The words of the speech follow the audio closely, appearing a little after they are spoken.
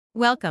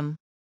Welcome.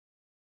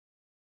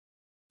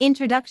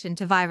 Introduction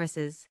to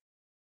viruses.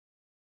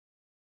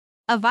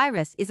 A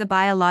virus is a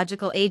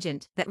biological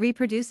agent that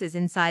reproduces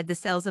inside the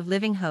cells of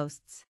living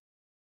hosts.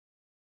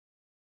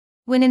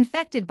 When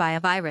infected by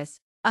a virus,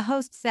 a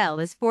host cell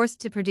is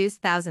forced to produce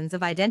thousands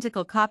of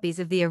identical copies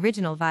of the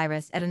original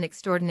virus at an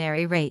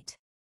extraordinary rate.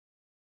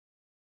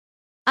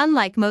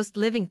 Unlike most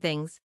living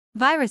things,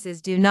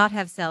 viruses do not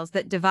have cells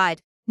that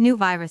divide. New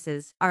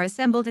viruses are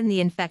assembled in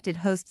the infected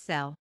host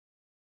cell.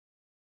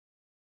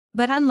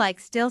 But unlike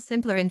still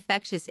simpler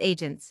infectious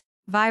agents,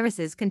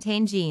 viruses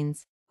contain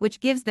genes, which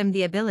gives them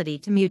the ability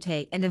to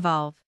mutate and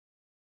evolve.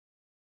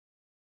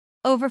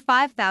 Over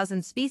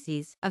 5,000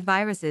 species of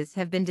viruses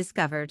have been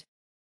discovered.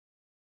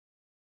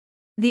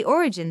 The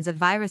origins of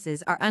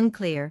viruses are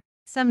unclear.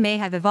 Some may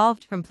have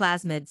evolved from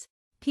plasmids,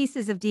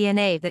 pieces of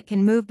DNA that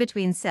can move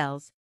between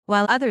cells,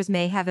 while others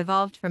may have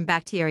evolved from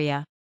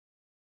bacteria.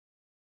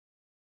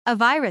 A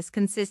virus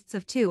consists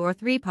of 2 or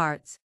 3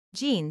 parts: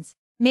 genes,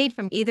 made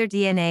from either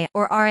DNA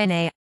or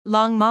RNA,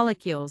 long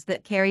molecules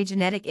that carry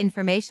genetic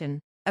information,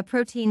 a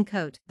protein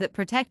coat that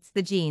protects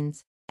the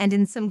genes, and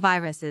in some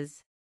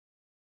viruses,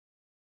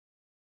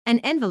 an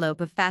envelope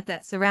of fat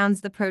that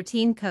surrounds the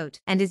protein coat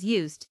and is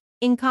used,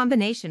 in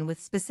combination with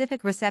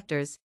specific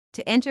receptors,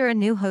 to enter a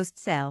new host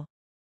cell.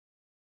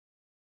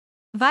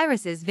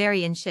 Viruses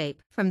vary in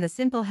shape, from the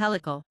simple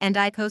helical and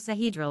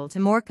icosahedral to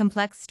more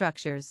complex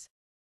structures.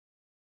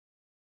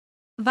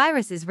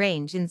 Viruses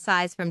range in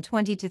size from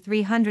 20 to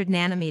 300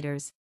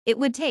 nanometers. It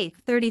would take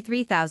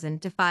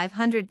 33,000 to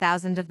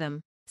 500,000 of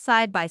them,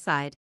 side by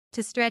side,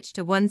 to stretch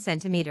to 1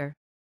 centimeter.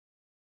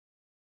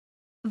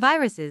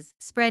 Viruses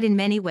spread in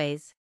many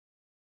ways.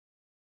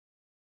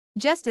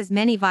 Just as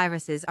many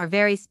viruses are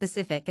very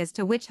specific as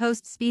to which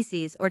host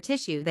species or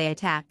tissue they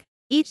attack,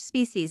 each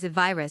species of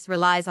virus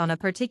relies on a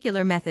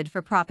particular method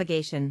for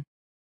propagation.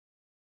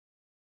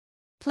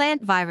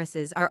 Plant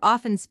viruses are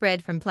often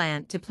spread from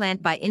plant to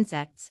plant by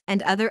insects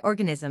and other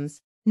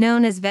organisms,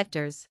 known as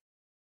vectors.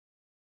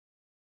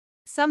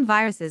 Some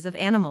viruses of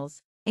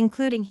animals,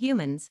 including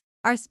humans,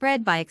 are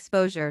spread by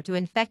exposure to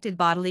infected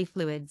bodily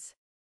fluids.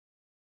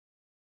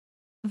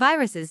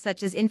 Viruses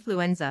such as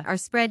influenza are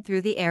spread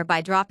through the air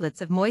by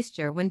droplets of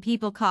moisture when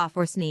people cough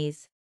or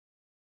sneeze.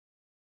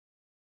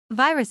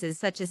 Viruses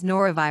such as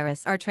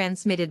norovirus are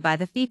transmitted by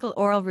the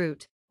fecal-oral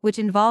route, which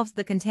involves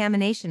the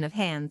contamination of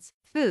hands,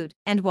 food,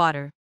 and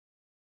water.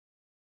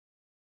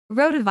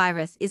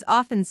 Rotavirus is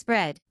often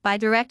spread by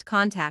direct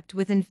contact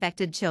with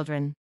infected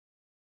children.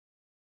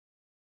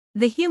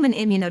 The human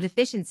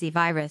immunodeficiency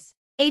virus,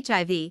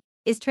 HIV,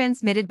 is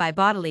transmitted by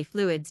bodily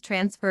fluids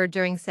transferred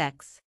during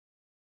sex.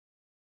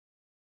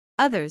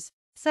 Others,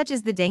 such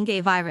as the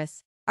dengue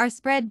virus, are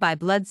spread by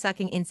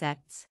blood-sucking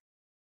insects.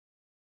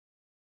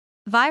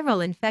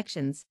 Viral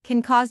infections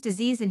can cause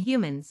disease in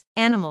humans,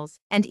 animals,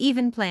 and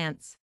even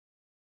plants.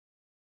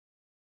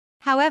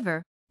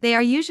 However, they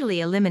are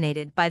usually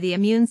eliminated by the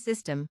immune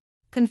system,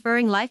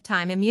 conferring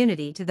lifetime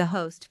immunity to the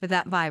host for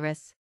that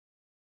virus.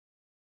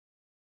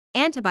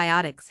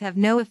 Antibiotics have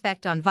no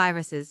effect on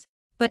viruses,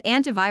 but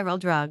antiviral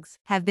drugs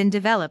have been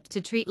developed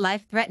to treat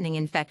life-threatening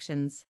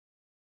infections.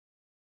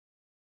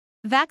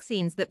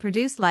 Vaccines that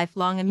produce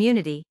lifelong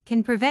immunity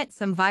can prevent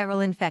some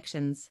viral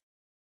infections.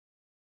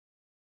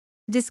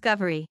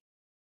 Discovery.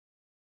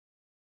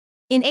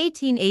 In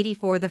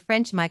 1884, the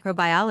French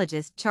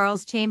microbiologist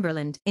Charles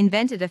Chamberlain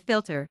invented a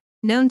filter,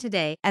 known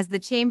today as the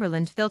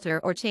Chamberlain filter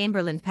or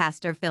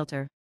Chamberlain-Pasteur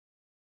filter,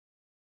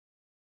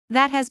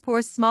 that has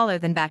pores smaller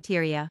than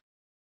bacteria.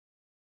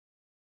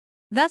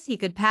 Thus he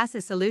could pass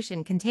a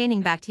solution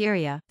containing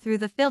bacteria through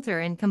the filter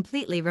and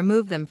completely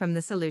remove them from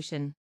the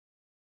solution.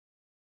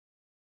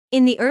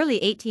 In the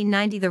early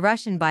 1890s, the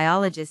Russian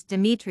biologist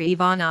Dmitry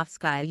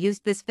Ivanovsky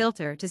used this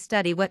filter to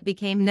study what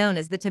became known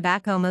as the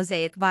tobacco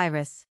mosaic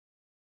virus.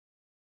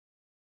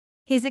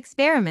 His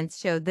experiments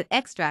showed that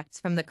extracts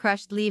from the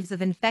crushed leaves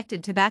of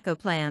infected tobacco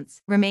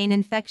plants remain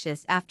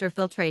infectious after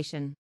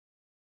filtration.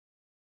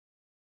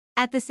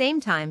 At the same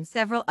time,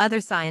 several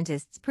other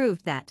scientists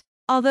proved that,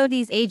 although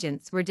these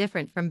agents were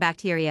different from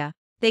bacteria,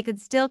 they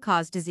could still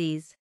cause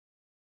disease.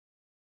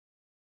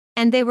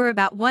 And they were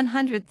about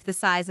 1/100th the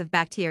size of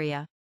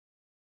bacteria.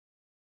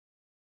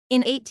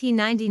 In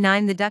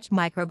 1899, the Dutch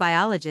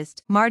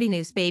microbiologist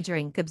Martinus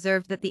Beijerinck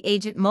observed that the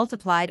agent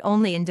multiplied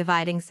only in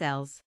dividing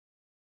cells.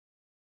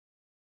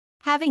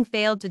 Having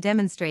failed to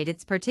demonstrate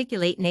its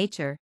particulate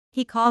nature,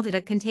 he called it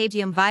a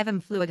contagium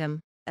vivum fluidum,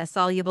 a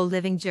soluble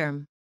living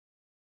germ.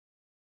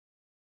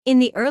 In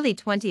the early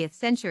 20th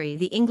century,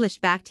 the English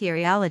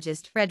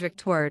bacteriologist Frederick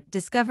Twert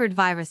discovered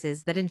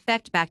viruses that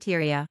infect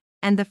bacteria,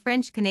 and the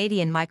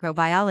French-Canadian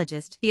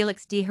microbiologist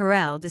Félix de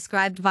Herelle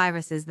described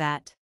viruses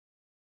that,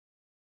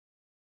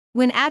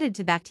 when added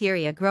to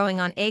bacteria growing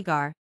on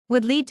agar,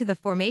 would lead to the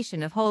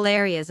formation of whole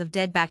areas of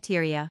dead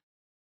bacteria.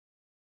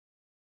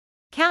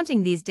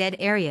 Counting these dead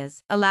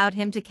areas allowed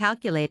him to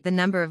calculate the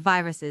number of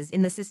viruses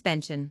in the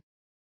suspension.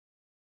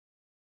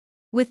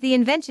 With the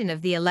invention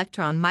of the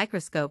electron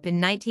microscope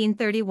in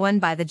 1931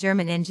 by the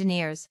German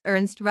engineers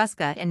Ernst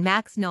Ruska and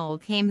Max Knoll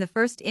came the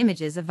first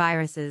images of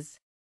viruses.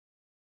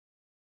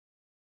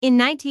 In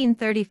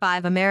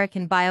 1935,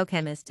 American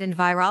biochemist and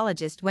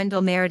virologist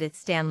Wendell Meredith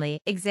Stanley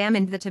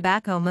examined the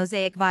tobacco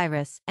mosaic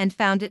virus and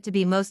found it to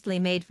be mostly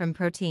made from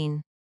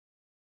protein.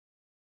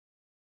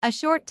 A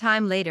short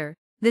time later,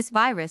 this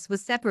virus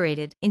was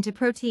separated into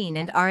protein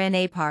and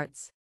RNA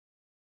parts.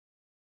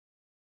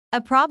 A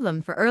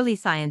problem for early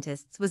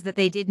scientists was that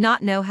they did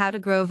not know how to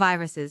grow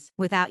viruses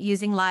without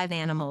using live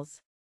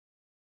animals.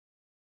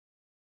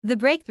 The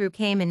breakthrough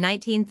came in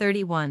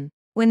 1931,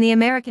 when the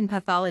American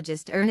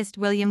pathologist Ernest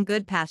William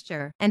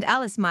Goodpasture and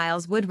Alice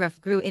Miles Woodruff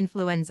grew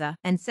influenza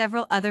and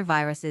several other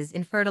viruses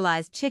in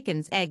fertilized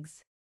chickens'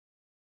 eggs.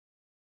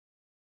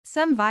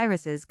 Some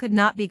viruses could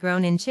not be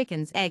grown in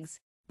chickens' eggs,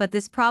 but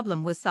this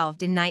problem was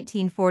solved in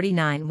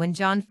 1949 when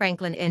John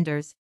Franklin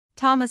Enders,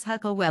 Thomas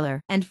Huckle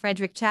Weller, and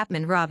Frederick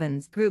Chapman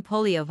Robbins grew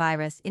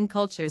poliovirus in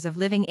cultures of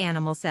living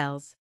animal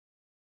cells.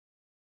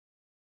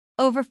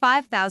 Over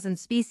 5,000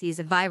 species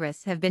of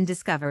virus have been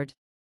discovered.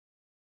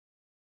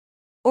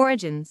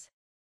 Origins.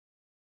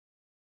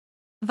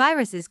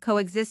 Viruses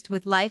coexist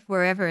with life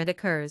wherever it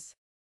occurs.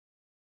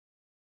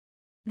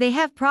 They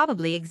have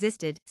probably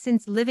existed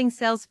since living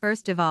cells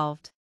first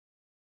evolved.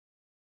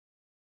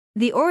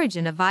 The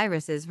origin of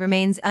viruses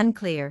remains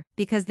unclear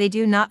because they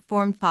do not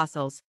form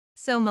fossils,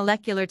 so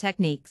molecular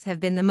techniques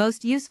have been the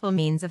most useful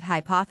means of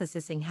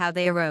hypothesizing how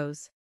they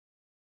arose.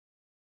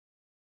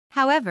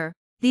 However,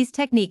 these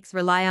techniques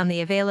rely on the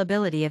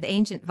availability of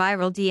ancient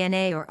viral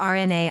DNA or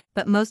RNA,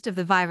 but most of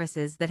the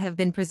viruses that have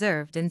been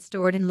preserved and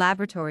stored in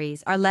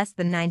laboratories are less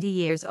than 90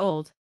 years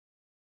old.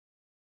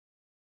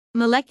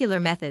 Molecular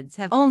methods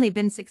have only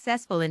been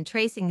successful in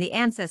tracing the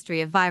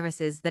ancestry of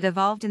viruses that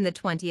evolved in the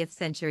 20th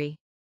century.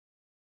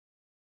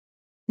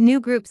 New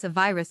groups of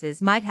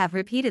viruses might have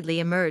repeatedly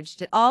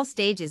emerged at all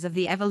stages of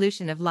the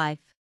evolution of life.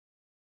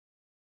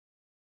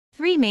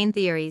 Three main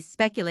theories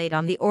speculate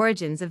on the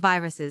origins of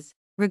viruses.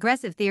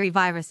 Regressive theory: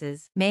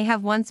 viruses may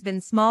have once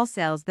been small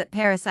cells that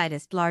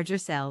parasitized larger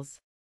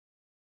cells.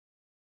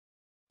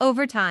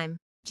 Over time,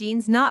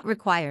 genes not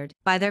required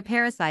by their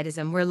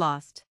parasitism were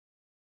lost.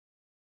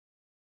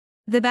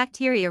 The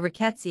bacteria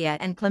Rickettsia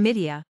and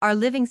Chlamydia are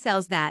living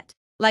cells that,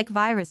 like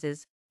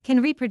viruses,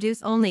 can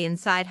reproduce only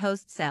inside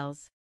host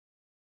cells.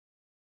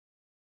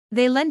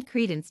 They lend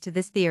credence to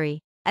this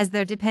theory, as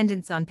their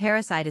dependence on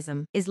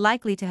parasitism is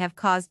likely to have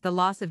caused the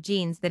loss of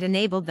genes that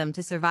enabled them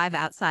to survive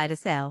outside a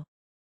cell.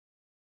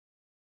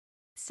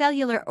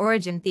 Cellular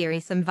origin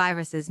theory: some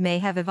viruses may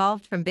have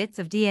evolved from bits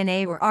of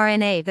DNA or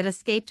RNA that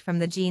escaped from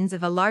the genes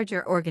of a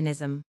larger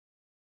organism.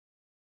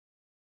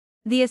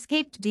 The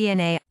escaped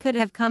DNA could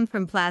have come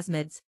from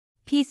plasmids,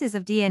 pieces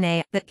of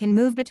DNA that can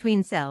move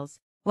between cells,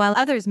 while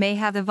others may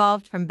have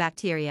evolved from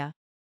bacteria.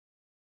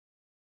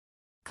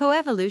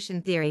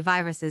 Coevolution theory: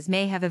 viruses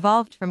may have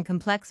evolved from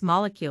complex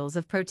molecules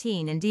of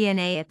protein and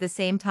DNA at the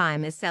same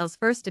time as cells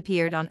first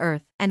appeared on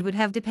Earth and would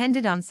have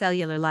depended on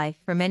cellular life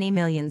for many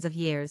millions of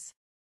years.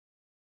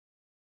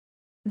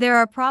 There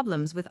are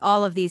problems with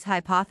all of these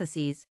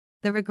hypotheses.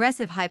 The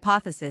regressive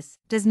hypothesis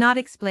does not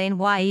explain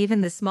why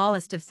even the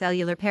smallest of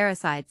cellular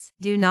parasites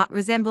do not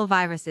resemble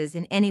viruses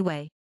in any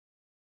way.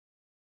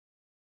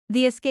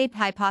 The escape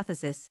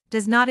hypothesis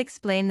does not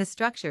explain the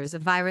structures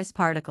of virus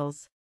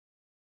particles.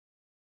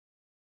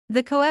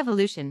 The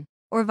coevolution,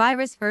 or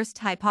virus first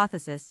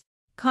hypothesis,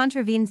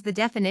 contravenes the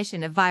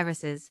definition of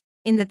viruses,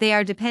 in that they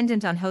are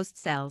dependent on host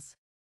cells.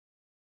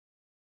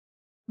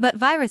 But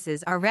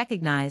viruses are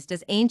recognized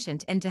as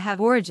ancient and to have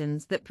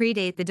origins that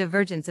predate the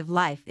divergence of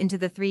life into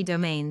the three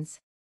domains.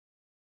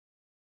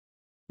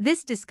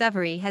 This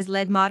discovery has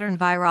led modern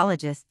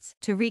virologists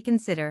to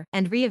reconsider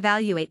and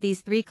reevaluate these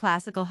three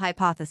classical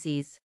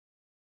hypotheses.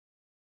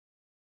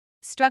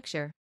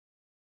 Structure.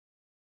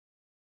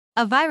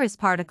 A virus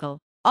particle,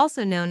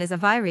 also known as a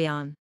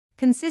virion,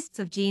 consists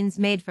of genes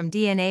made from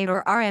DNA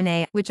or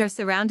RNA which are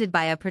surrounded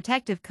by a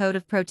protective coat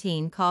of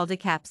protein called a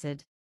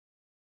capsid.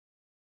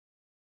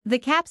 The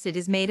capsid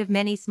is made of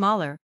many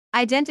smaller,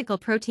 identical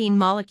protein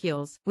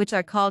molecules which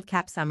are called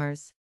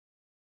capsomers.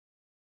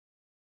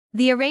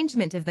 The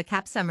arrangement of the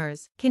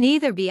capsomers can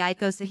either be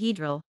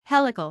icosahedral,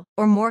 helical,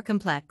 or more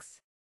complex.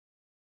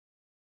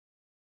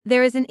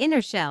 There is an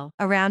inner shell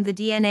around the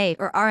DNA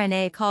or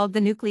RNA called the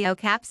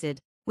nucleocapsid,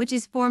 which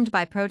is formed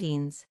by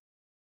proteins.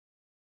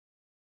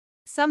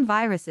 Some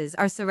viruses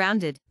are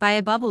surrounded by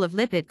a bubble of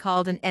lipid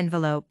called an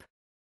envelope.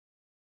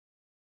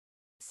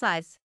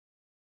 Size.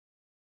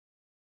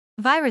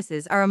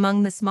 Viruses are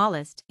among the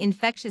smallest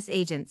infectious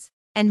agents,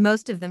 and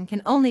most of them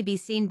can only be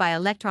seen by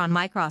electron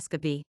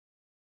microscopy.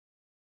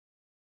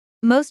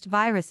 Most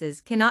viruses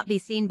cannot be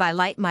seen by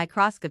light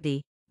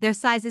microscopy. Their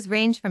sizes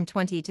range from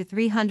 20 to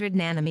 300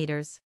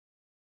 nanometers.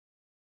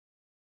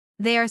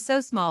 They are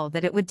so small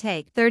that it would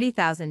take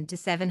 30,000 to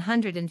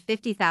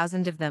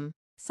 750,000 of them,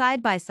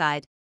 side by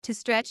side, to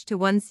stretch to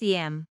 1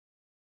 cm.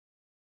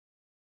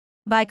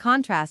 By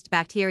contrast,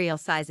 bacterial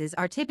sizes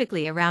are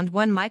typically around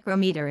 1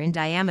 micrometer in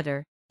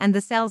diameter, and the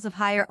cells of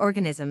higher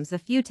organisms a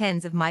few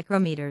tens of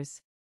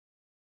micrometers.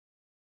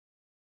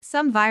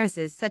 Some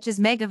viruses such as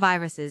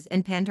megaviruses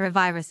and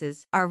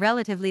pantaviruses are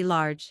relatively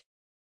large.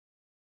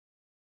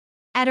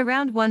 At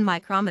around 1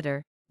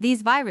 micrometer,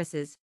 these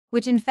viruses,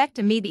 which infect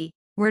amoebae,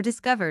 were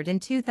discovered in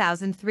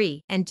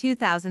 2003 and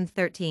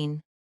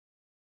 2013.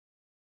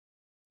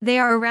 They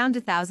are around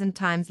 1,000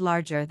 times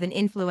larger than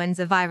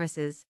influenza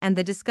viruses, and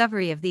the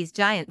discovery of these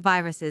giant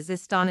viruses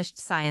astonished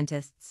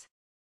scientists.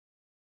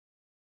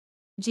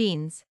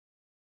 Genes.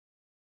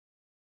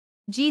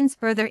 Genes.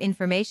 Further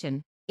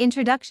information.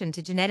 Introduction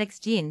to genetics.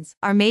 Genes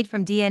are made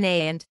from DNA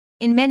and,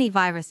 in many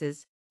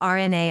viruses,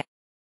 RNA.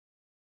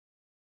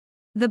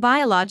 The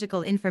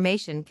biological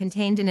information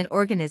contained in an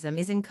organism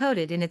is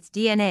encoded in its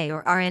DNA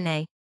or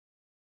RNA.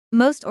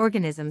 Most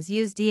organisms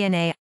use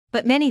DNA,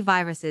 but many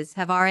viruses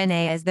have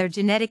RNA as their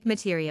genetic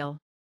material.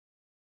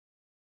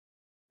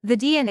 The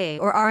DNA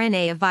or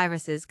RNA of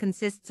viruses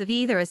consists of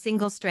either a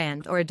single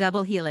strand or a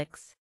double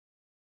helix.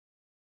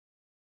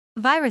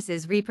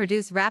 Viruses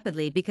reproduce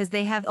rapidly because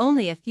they have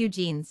only a few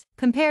genes,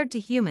 compared to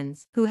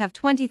humans, who have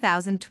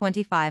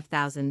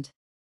 20,000–25,000.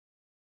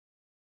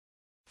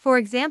 For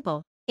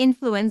example,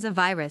 influenza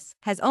virus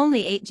has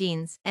only 8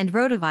 genes and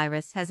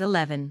rotavirus has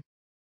 11.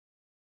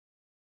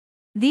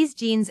 These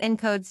genes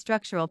encode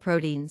structural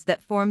proteins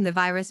that form the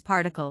virus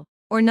particle,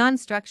 or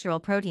non-structural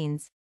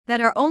proteins,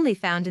 that are only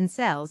found in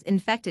cells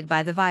infected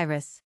by the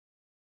virus.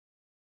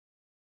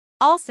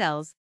 All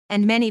cells,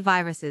 and many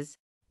viruses,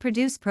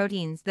 produce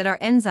proteins that are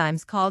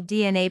enzymes called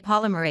DNA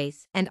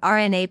polymerase and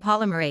RNA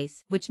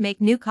polymerase, which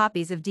make new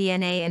copies of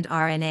DNA and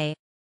RNA.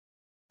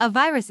 A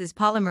virus's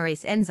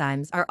polymerase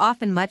enzymes are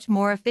often much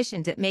more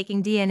efficient at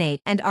making DNA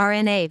and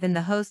RNA than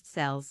the host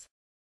cells.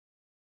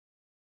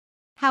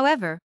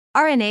 However,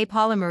 RNA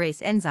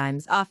polymerase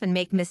enzymes often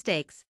make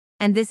mistakes,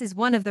 and this is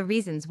one of the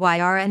reasons why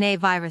RNA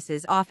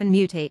viruses often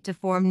mutate to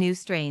form new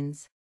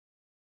strains.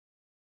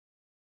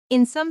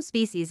 In some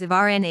species of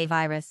RNA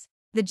virus,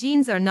 the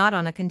genes are not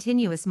on a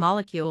continuous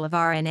molecule of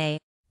RNA,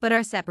 but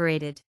are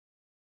separated.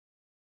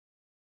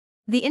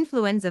 The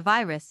influenza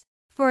virus,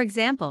 for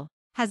example,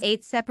 has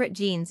 8 separate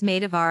genes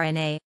made of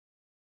RNA.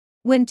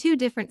 When 2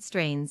 different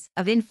strains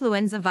of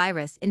influenza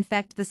virus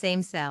infect the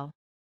same cell,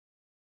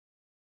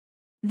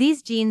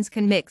 these genes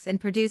can mix and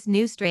produce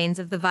new strains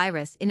of the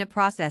virus in a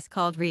process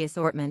called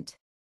reassortment.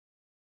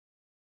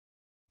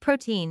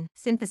 Protein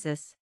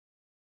synthesis.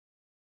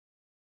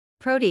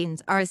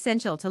 Proteins are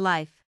essential to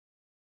life.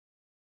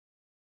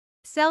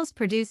 Cells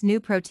produce new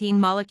protein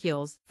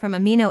molecules from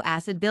amino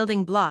acid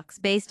building blocks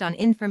based on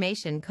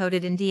information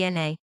coded in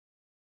DNA.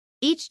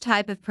 Each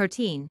type of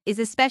protein is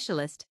a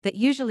specialist that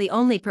usually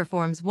only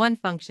performs one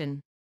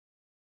function.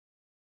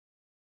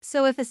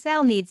 So if a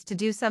cell needs to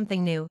do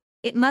something new,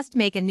 it must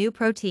make a new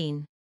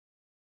protein.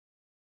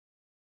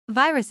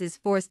 Viruses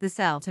force the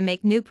cell to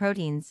make new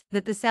proteins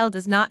that the cell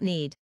does not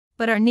need,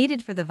 but are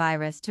needed for the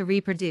virus to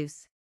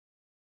reproduce.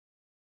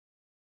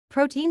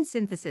 Protein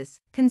synthesis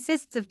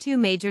consists of 2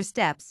 major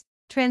steps: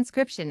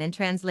 transcription and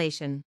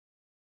translation.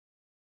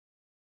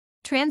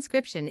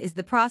 Transcription is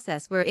the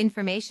process where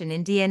information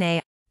in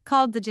DNA,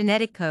 called the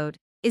genetic code,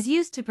 is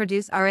used to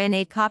produce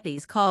RNA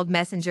copies called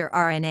messenger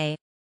RNA.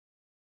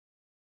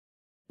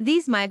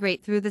 These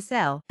migrate through the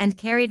cell and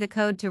carry the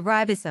code to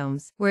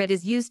ribosomes, where it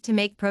is used to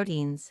make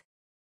proteins.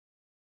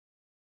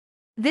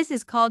 This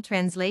is called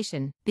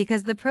translation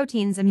because the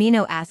protein's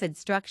amino acid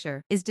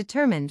structure is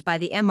determined by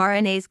the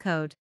mRNA's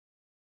code.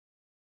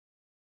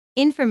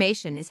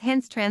 Information is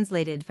hence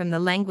translated from the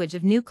language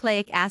of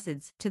nucleic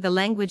acids to the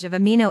language of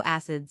amino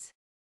acids.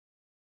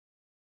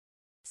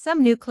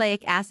 Some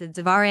nucleic acids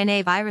of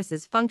RNA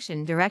viruses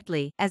function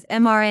directly as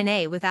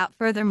mRNA without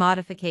further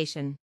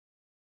modification.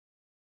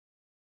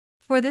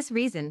 For this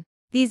reason,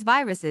 these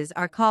viruses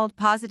are called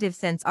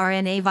positive-sense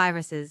RNA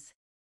viruses.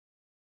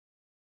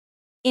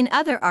 In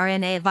other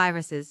RNA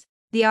viruses,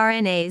 the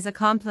RNA is a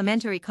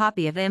complementary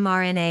copy of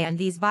mRNA, and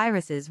these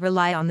viruses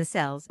rely on the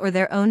cells or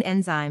their own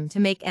enzyme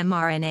to make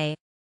mRNA.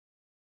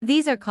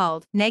 These are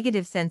called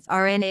negative-sense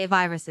RNA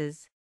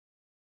viruses.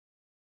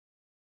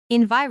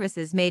 In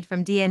viruses made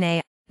from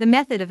DNA, the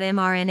method of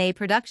mRNA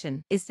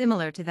production is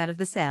similar to that of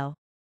the cell.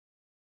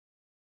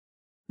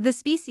 The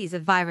species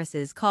of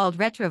viruses called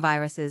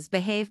retroviruses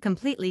behave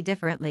completely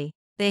differently.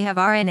 They have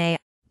RNA,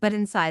 but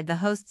inside the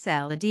host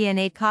cell a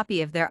DNA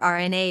copy of their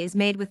RNA is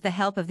made with the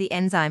help of the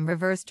enzyme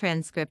reverse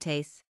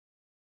transcriptase.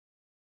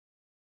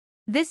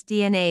 This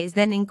DNA is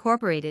then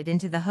incorporated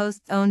into the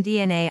host's own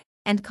DNA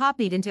and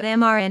copied into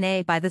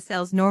mRNA by the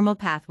cell's normal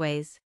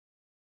pathways.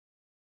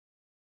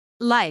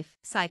 Life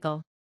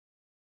cycle.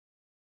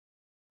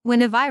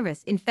 When a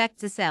virus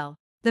infects a cell,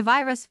 the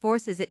virus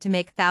forces it to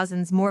make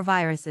thousands more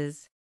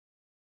viruses.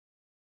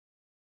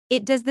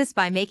 It does this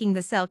by making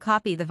the cell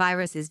copy the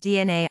virus's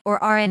DNA or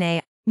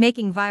RNA,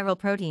 making viral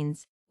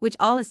proteins, which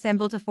all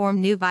assemble to form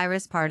new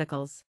virus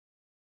particles.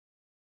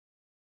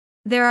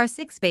 There are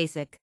 6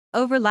 basic,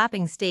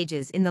 overlapping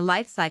stages in the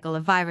life cycle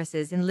of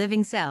viruses in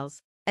living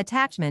cells.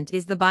 Attachment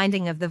is the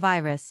binding of the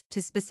virus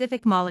to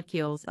specific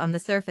molecules on the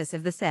surface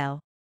of the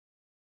cell.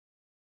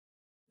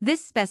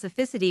 This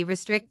specificity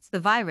restricts the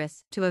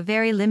virus to a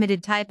very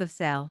limited type of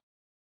cell.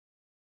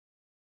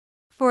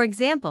 For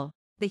example,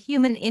 the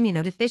human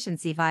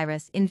immunodeficiency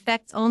virus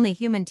infects only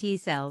human T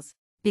cells,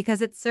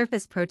 because its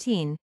surface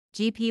protein,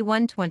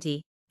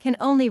 GP120, can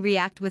only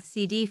react with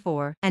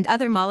CD4 and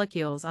other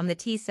molecules on the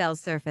T cell's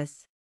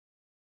surface.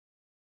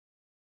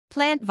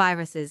 Plant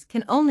viruses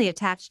can only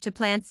attach to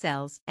plant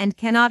cells and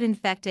cannot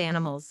infect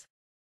animals.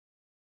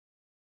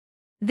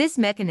 This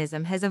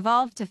mechanism has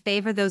evolved to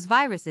favor those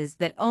viruses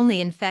that only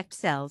infect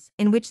cells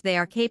in which they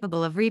are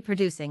capable of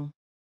reproducing.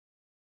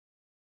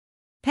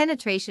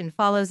 Penetration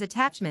follows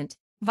attachment.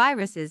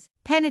 Viruses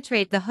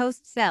penetrate the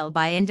host cell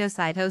by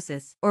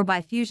endocytosis or by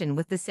fusion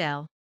with the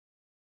cell.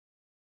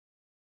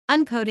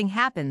 Uncoating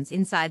happens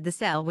inside the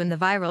cell when the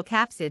viral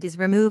capsid is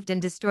removed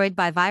and destroyed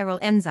by viral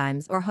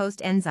enzymes or host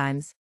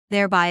enzymes,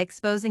 thereby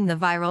exposing the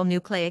viral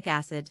nucleic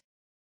acid.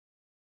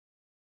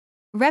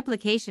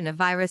 Replication of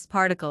virus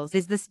particles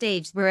is the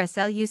stage where a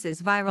cell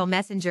uses viral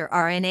messenger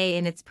RNA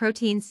in its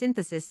protein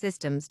synthesis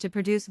systems to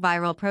produce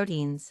viral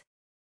proteins.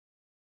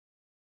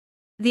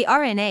 The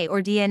RNA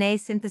or DNA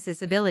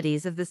synthesis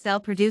abilities of the cell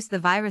produce the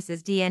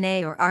virus's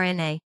DNA or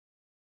RNA.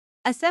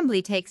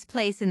 Assembly takes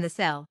place in the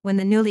cell when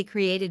the newly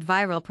created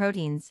viral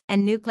proteins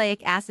and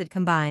nucleic acid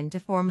combine to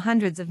form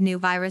hundreds of new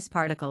virus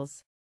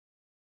particles.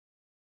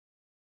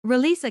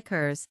 Release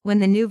occurs when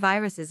the new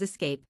viruses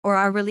escape or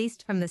are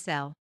released from the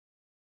cell.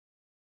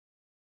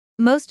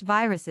 Most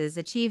viruses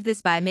achieve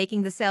this by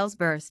making the cells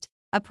burst,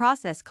 a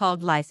process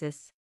called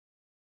lysis.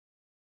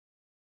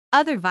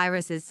 Other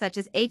viruses such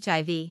as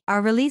HIV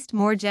are released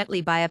more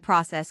gently by a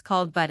process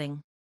called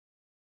budding.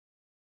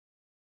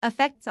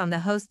 Effects on the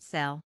host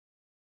cell.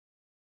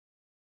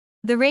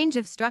 The range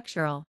of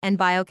structural and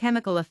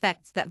biochemical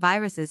effects that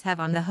viruses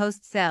have on the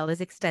host cell is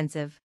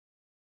extensive.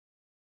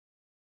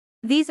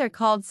 These are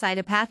called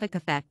cytopathic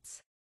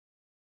effects.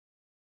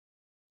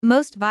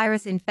 Most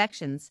virus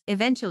infections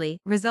eventually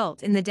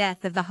result in the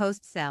death of the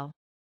host cell.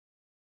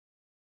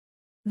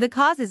 The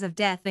causes of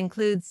death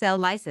include cell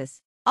lysis,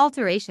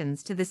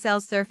 alterations to the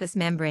cell's surface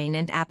membrane,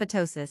 and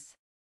apoptosis.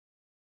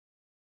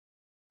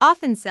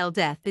 Often cell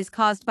death is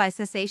caused by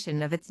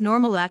cessation of its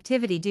normal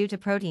activity due to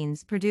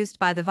proteins produced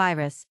by the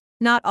virus,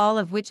 not all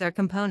of which are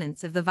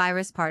components of the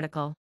virus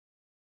particle.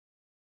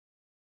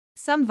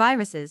 Some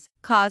viruses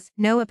cause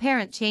no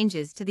apparent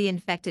changes to the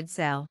infected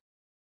cell.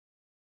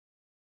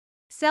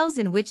 Cells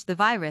in which the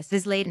virus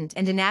is latent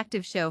and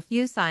inactive show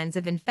few signs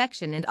of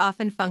infection and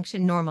often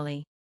function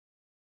normally.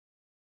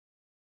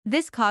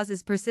 This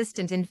causes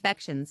persistent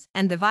infections,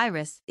 and the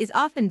virus is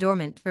often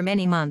dormant for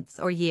many months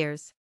or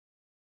years.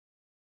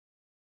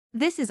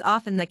 This is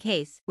often the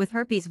case with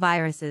herpes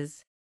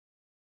viruses.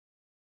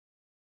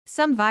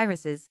 Some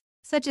viruses,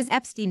 such as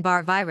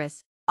Epstein-Barr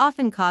virus,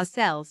 often cause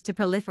cells to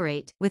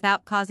proliferate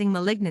without causing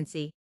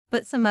malignancy,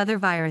 but some other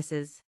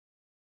viruses,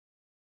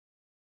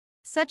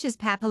 such as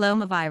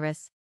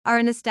papillomavirus, are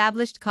an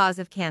established cause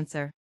of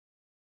cancer.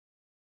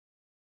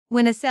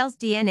 When a cell's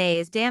DNA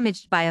is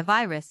damaged by a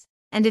virus,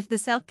 and if the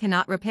cell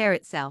cannot repair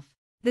itself,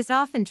 this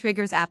often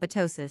triggers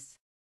apoptosis.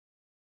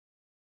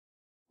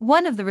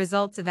 One of the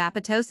results of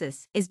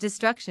apoptosis is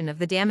destruction of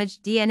the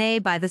damaged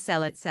DNA by the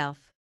cell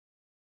itself.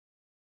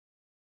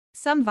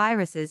 Some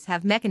viruses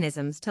have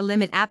mechanisms to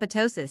limit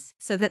apoptosis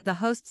so that the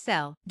host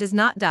cell does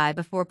not die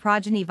before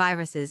progeny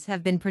viruses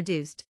have been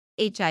produced.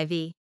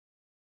 HIV,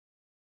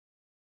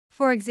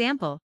 for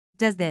example,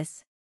 does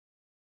this.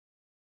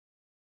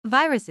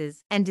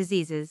 Viruses and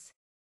diseases.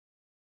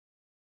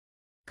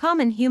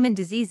 Common human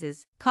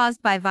diseases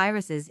caused by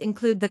viruses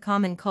include the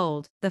common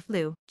cold, the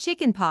flu,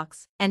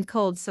 chickenpox, and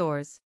cold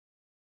sores.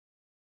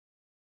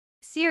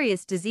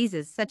 Serious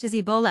diseases such as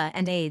Ebola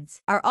and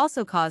AIDS are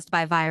also caused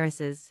by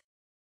viruses.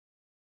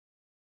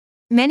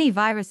 Many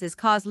viruses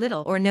cause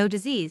little or no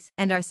disease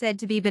and are said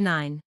to be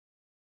benign.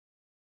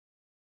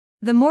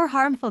 The more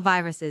harmful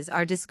viruses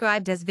are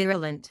described as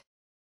virulent.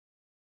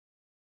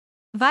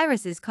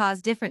 Viruses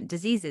cause different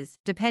diseases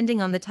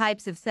depending on the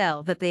types of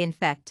cell that they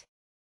infect.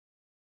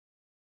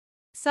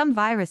 Some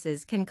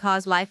viruses can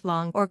cause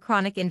lifelong or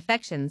chronic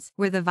infections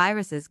where the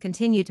viruses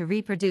continue to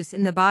reproduce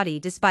in the body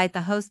despite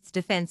the host's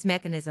defense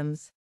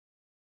mechanisms.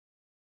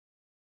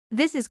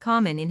 This is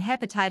common in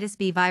hepatitis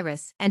B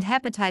virus and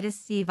hepatitis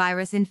C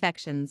virus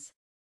infections.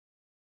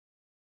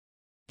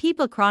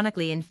 People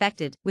chronically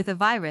infected with a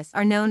virus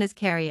are known as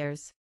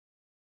carriers.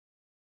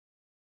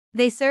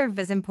 They serve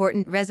as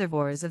important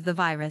reservoirs of the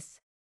virus.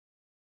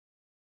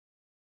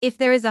 If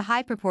there is a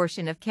high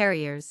proportion of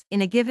carriers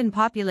in a given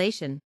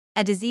population,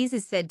 a disease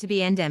is said to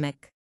be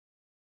endemic.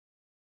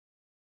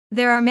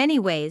 There are many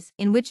ways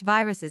in which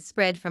viruses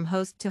spread from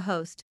host to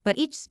host, but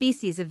each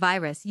species of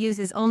virus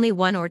uses only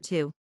one or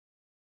two.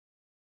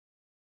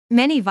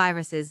 Many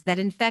viruses that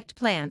infect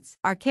plants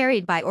are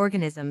carried by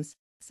organisms.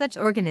 Such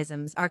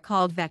organisms are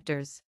called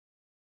vectors.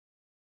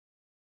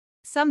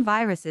 Some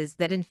viruses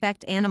that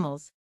infect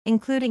animals,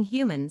 including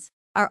humans,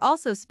 are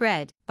also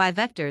spread by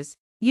vectors,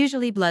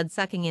 usually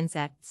blood-sucking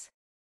insects.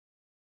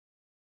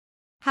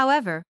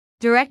 However,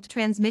 direct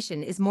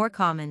transmission is more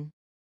common.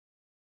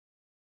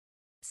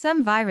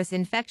 Some virus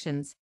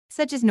infections,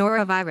 such as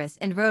norovirus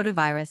and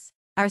rotavirus,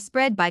 are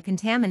spread by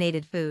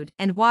contaminated food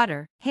and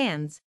water,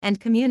 hands, and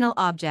communal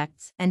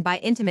objects, and by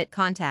intimate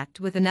contact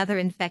with another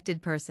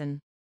infected person,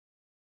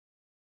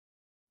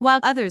 while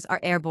others are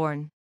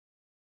airborne.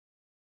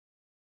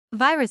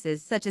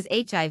 Viruses such as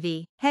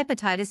HIV,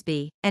 hepatitis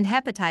B, and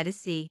hepatitis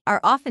C are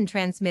often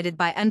transmitted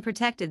by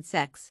unprotected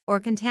sex or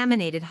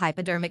contaminated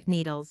hypodermic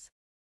needles.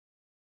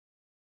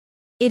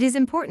 It is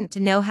important to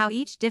know how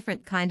each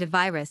different kind of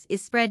virus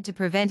is spread to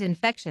prevent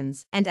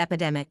infections and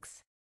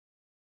epidemics.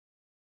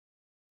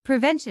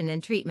 Prevention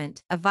and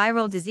treatment of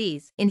viral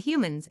disease in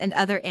humans and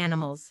other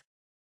animals.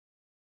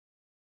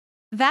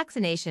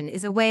 Vaccination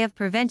is a way of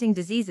preventing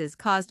diseases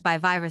caused by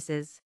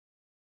viruses.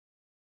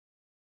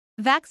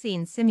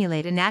 Vaccines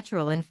simulate a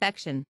natural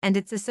infection and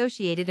its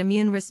associated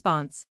immune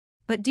response,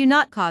 but do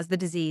not cause the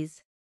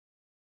disease.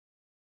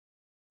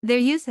 Their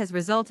use has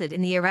resulted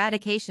in the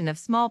eradication of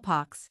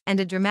smallpox and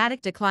a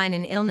dramatic decline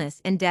in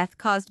illness and death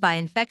caused by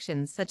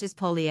infections such as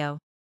polio,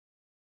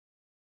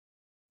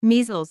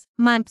 measles,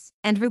 mumps,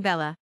 and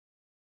rubella.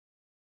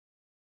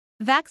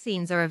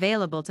 Vaccines are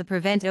available to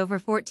prevent over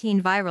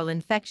 14 viral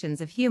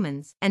infections of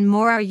humans, and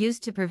more are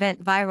used to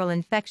prevent viral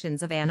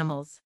infections of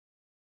animals.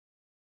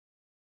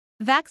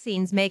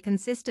 Vaccines may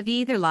consist of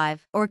either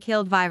live or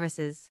killed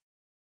viruses.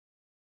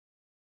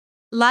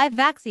 Live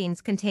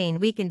vaccines contain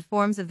weakened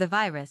forms of the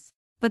virus,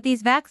 but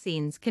these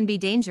vaccines can be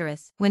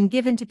dangerous when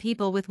given to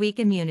people with weak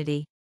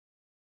immunity.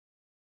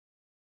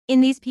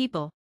 In these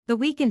people, the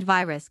weakened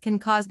virus can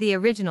cause the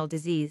original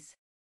disease.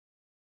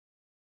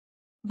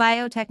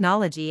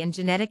 Biotechnology and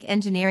genetic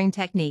engineering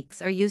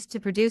techniques are used to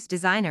produce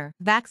designer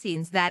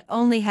vaccines that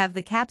only have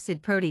the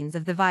capsid proteins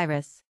of the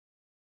virus.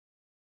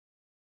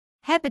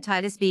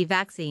 Hepatitis B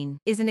vaccine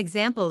is an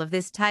example of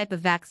this type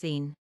of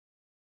vaccine.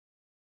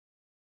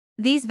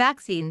 These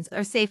vaccines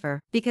are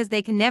safer because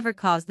they can never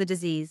cause the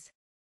disease.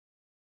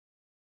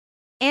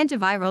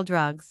 Antiviral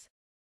drugs.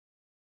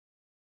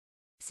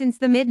 Since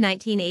the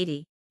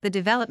mid-1980s, the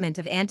development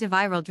of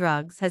antiviral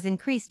drugs has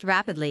increased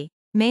rapidly,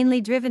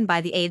 mainly driven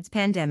by the AIDS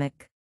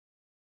pandemic.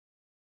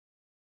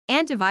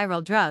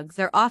 Antiviral drugs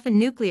are often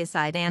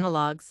nucleoside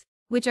analogs,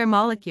 which are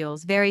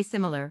molecules very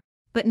similar,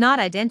 but not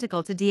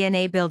identical to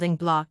DNA building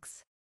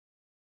blocks.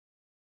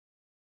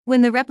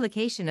 When the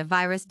replication of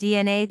virus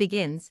DNA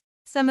begins,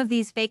 some of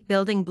these fake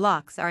building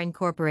blocks are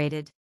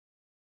incorporated.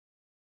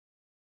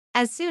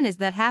 As soon as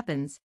that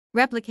happens,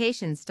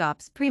 replication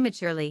stops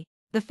prematurely.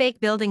 The fake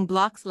building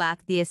blocks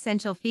lack the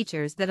essential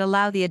features that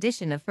allow the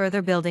addition of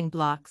further building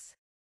blocks.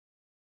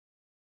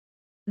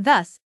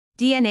 Thus,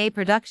 DNA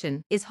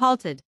production is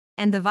halted,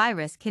 and the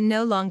virus can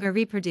no longer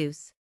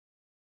reproduce.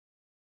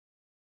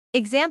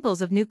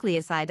 Examples of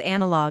nucleoside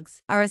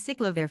analogs are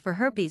acyclovir for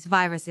herpes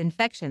virus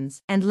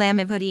infections and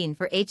lamivudine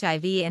for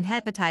HIV and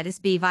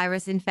hepatitis B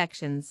virus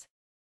infections.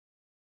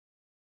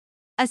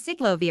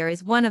 Acyclovir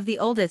is one of the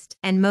oldest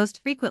and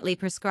most frequently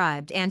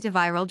prescribed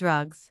antiviral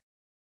drugs.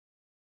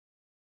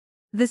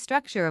 The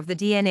structure of the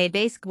DNA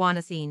base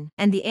guanosine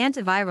and the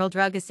antiviral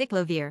drug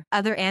acyclovir.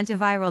 Other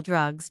antiviral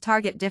drugs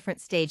target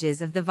different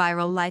stages of the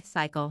viral life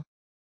cycle.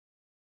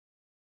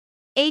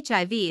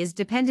 HIV is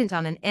dependent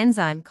on an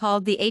enzyme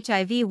called the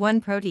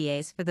HIV-1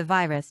 protease for the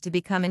virus to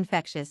become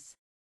infectious.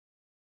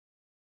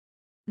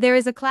 There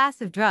is a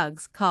class of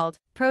drugs called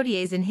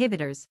protease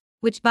inhibitors,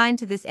 which bind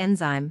to this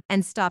enzyme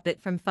and stop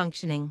it from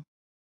functioning.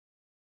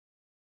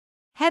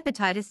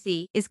 Hepatitis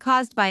C is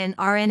caused by an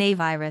RNA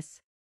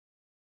virus.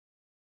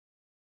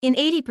 In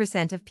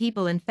 80% of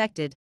people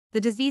infected,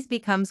 the disease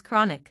becomes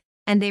chronic,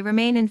 and they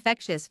remain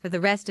infectious for the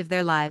rest of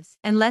their lives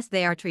unless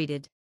they are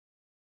treated.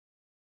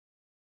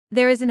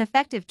 There is an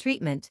effective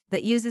treatment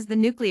that uses the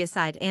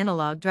nucleoside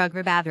analog drug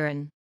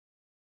ribavirin.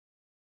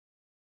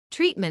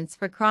 Treatments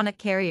for chronic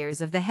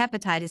carriers of the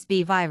hepatitis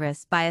B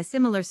virus by a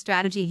similar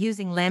strategy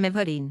using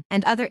lamivudine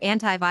and other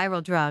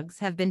antiviral drugs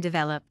have been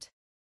developed.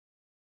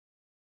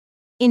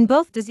 In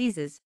both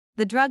diseases,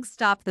 the drugs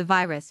stop the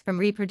virus from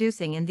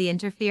reproducing and the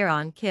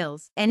interferon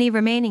kills any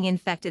remaining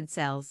infected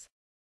cells.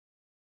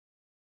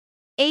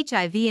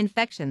 HIV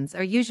infections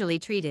are usually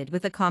treated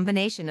with a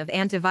combination of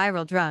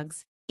antiviral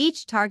drugs,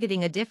 each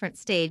targeting a different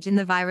stage in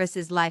the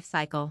virus's life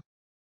cycle.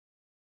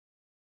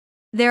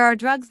 There are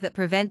drugs that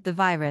prevent the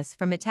virus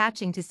from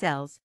attaching to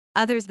cells,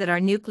 others that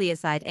are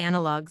nucleoside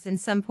analogs, and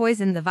some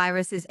poison the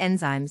virus's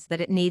enzymes that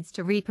it needs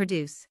to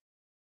reproduce.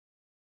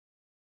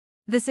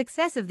 The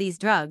success of these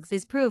drugs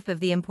is proof of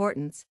the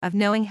importance of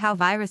knowing how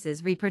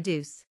viruses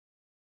reproduce.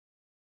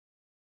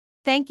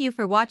 Thank you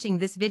for watching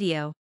this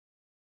video.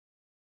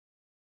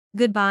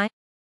 Goodbye.